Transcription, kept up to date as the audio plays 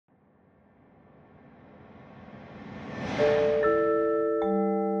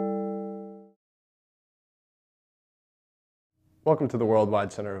Welcome to the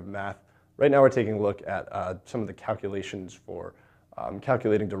Worldwide Center of Math. Right now we're taking a look at some of the calculations for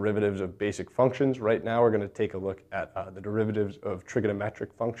calculating derivatives of basic functions. Right now we're going to take a look at the derivatives of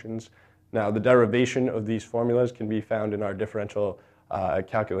trigonometric functions. Now the derivation of these formulas can be found in our differential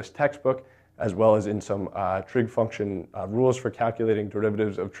calculus textbook, as well as in some trig function rules for calculating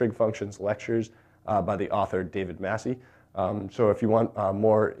derivatives of trig functions lectures by the author David Massey. So if you want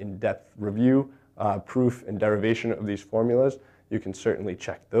more in-depth review, proof, and derivation of these formulas, you can certainly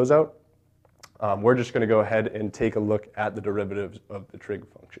check those out. We're just going to go ahead and take a look at the derivatives of the trig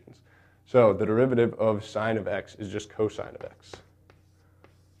functions. So the derivative of sine of x is just cosine of x.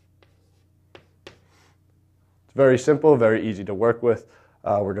 It's very simple, very easy to work with.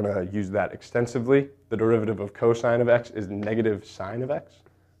 We're going to use that extensively. The derivative of cosine of x is negative sine of x.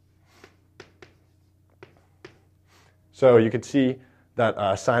 So you can see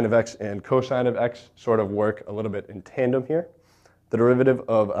that sine of x and cosine of x sort of work a little bit in tandem here. The derivative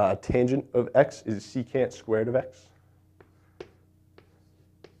of tangent of x is secant squared of x.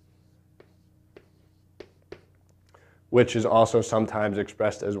 Which is also sometimes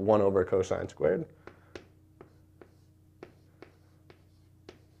expressed as 1 over cosine squared.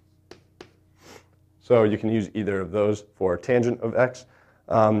 So you can use either of those for tangent of x.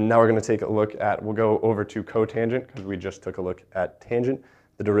 Now we're going to take a look at, we'll go over to cotangent because we just took a look at tangent.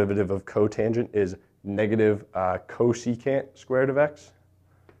 The derivative of cotangent is negative cosecant squared of x,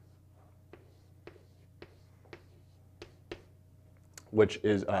 which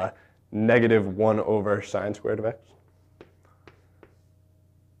is negative 1 over sine squared of x.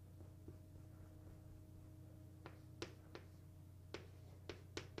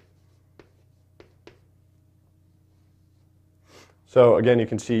 So again, you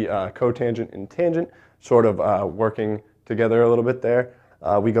can see cotangent and tangent sort of working together a little bit there.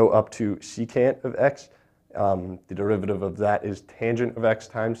 We go up to secant of x. The derivative of that is tangent of x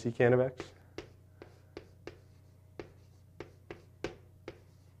times secant of x.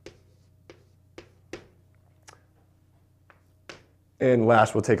 And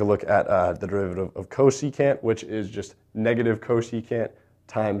last, we'll take a look at the derivative of cosecant, which is just negative cosecant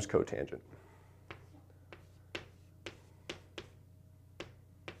times cotangent.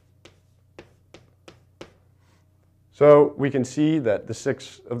 So we can see that the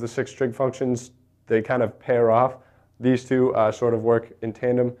 6 of the 6 trig functions, they kind of pair off. These two sort of work in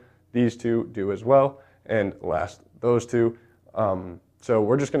tandem. These two do as well. And last, those two. So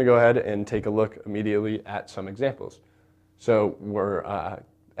we're just going to go ahead and take a look immediately at some examples. So we're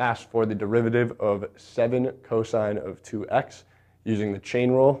asked for the derivative of 7 cosine of 2x. Using the chain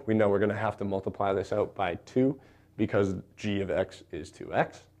rule, we know we're going to have to multiply this out by 2 because g of x is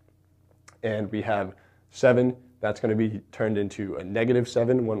 2x. And we have 7. That's going to be turned into a negative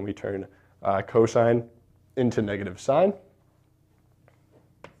 7 when we turn cosine into negative sine.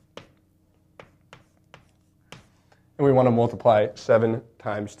 And we want to multiply 7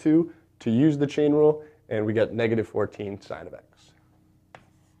 times 2 to use the chain rule, and we get negative 14 sine of x.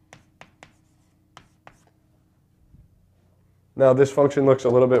 Now this function looks a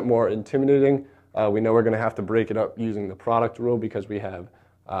little bit more intimidating. We know we're going to have to break it up using the product rule because we have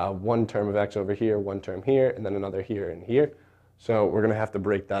one term of x over here, one term here, and then another here and here. So we're going to have to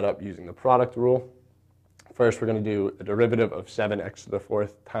break that up using the product rule. First, we're going to do a derivative of 7x to the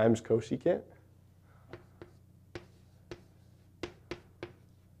 4th times cosecant.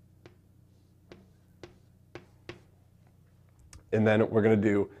 And then we're going to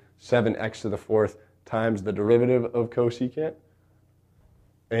do 7x to the 4th times the derivative of cosecant.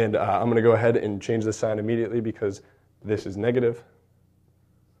 And I'm going to go ahead and change the sign immediately because this is negative.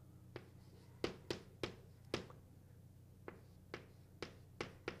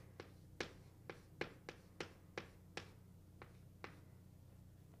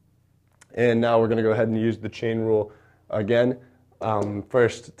 And now we're going to go ahead and use the chain rule again.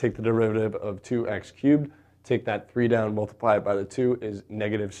 First, take the derivative of 2x cubed. Take that 3 down, multiply it by the 2 is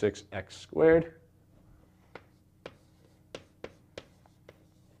negative 6x squared.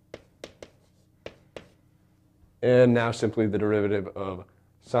 And now simply the derivative of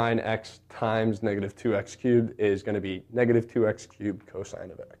sine x times negative 2x cubed is going to be negative 2x cubed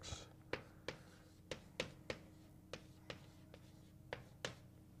cosine of x.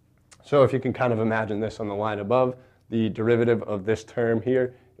 So if you can kind of imagine this on the line above, the derivative of this term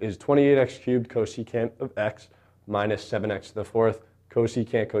here is 28x cubed cosecant of x minus 7x to the 4th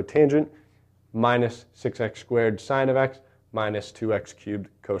cosecant cotangent minus 6x squared sine of x minus 2x cubed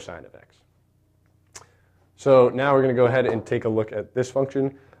cosine of x. So now we're going to go ahead and take a look at this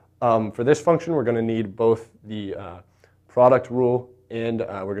function. For this function, we're going to need both the product rule and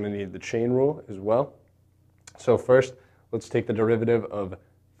we're going to need the chain rule as well. So first, let's take the derivative of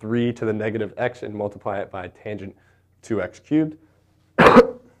 3 to the negative x and multiply it by tangent 2x cubed.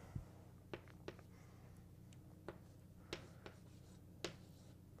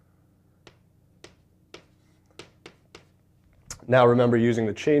 Now remember, using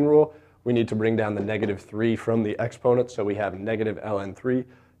the chain rule, we need to bring down the negative 3 from the exponent, so we have negative ln 3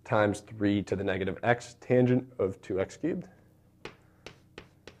 times 3 to the negative x tangent of 2x cubed.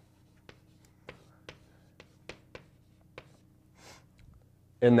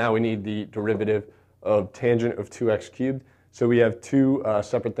 And now we need the derivative of tangent of 2x cubed. So we have two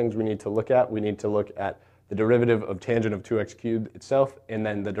separate things we need to look at. We need to look at the derivative of tangent of 2x cubed itself, and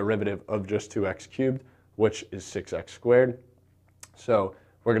then the derivative of just 2x cubed, which is 6x squared. So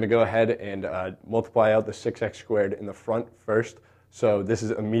we're going to go ahead and multiply out the 6x squared in the front first. So this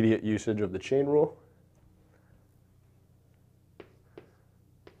is immediate usage of the chain rule.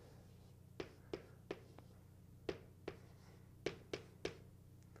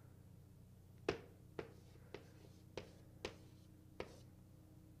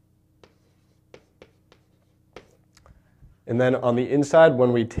 And then on the inside,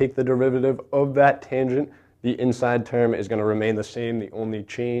 when we take the derivative of that tangent, the inside term is going to remain the same. The only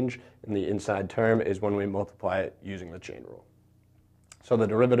change in the inside term is when we multiply it using the chain rule. So the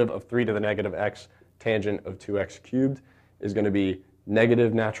derivative of 3 to the negative x tangent of 2x cubed is going to be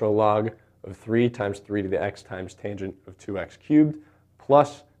negative natural log of 3 times 3 to the x times tangent of 2x cubed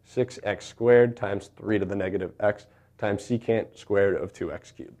plus 6x squared times 3 to the negative x times secant squared of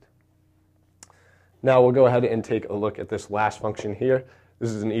 2x cubed. Now we'll go ahead and take a look at this last function here.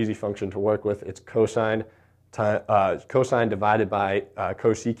 This is an easy function to work with. It's cosine divided by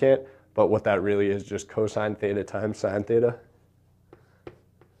cosecant, but what that really is just cosine theta times sine theta.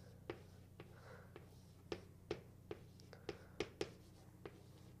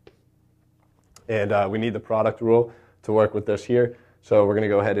 And we need the product rule to work with this here. So we're going to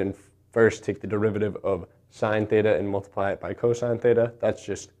go ahead and first take the derivative of sine theta and multiply it by cosine theta. That's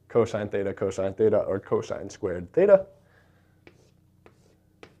just cosine theta, or cosine squared theta.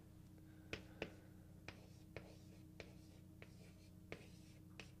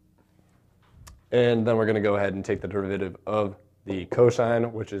 And then we're going to go ahead and take the derivative of the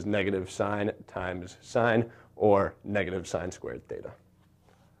cosine, which is negative sine times sine, or negative sine squared theta.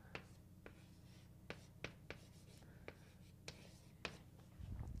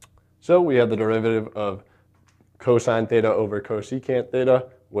 So we have the derivative of cosine theta over cosecant theta,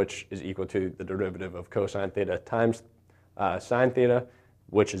 which is equal to the derivative of cosine theta times sine theta,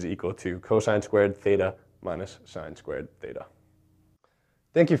 which is equal to cosine squared theta minus sine squared theta.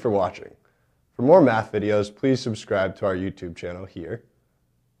 Thank you for watching. For more math videos, please subscribe to our YouTube channel here.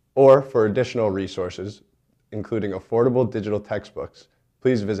 Or for additional resources, including affordable digital textbooks,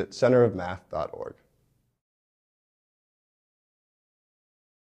 please visit centerofmath.org.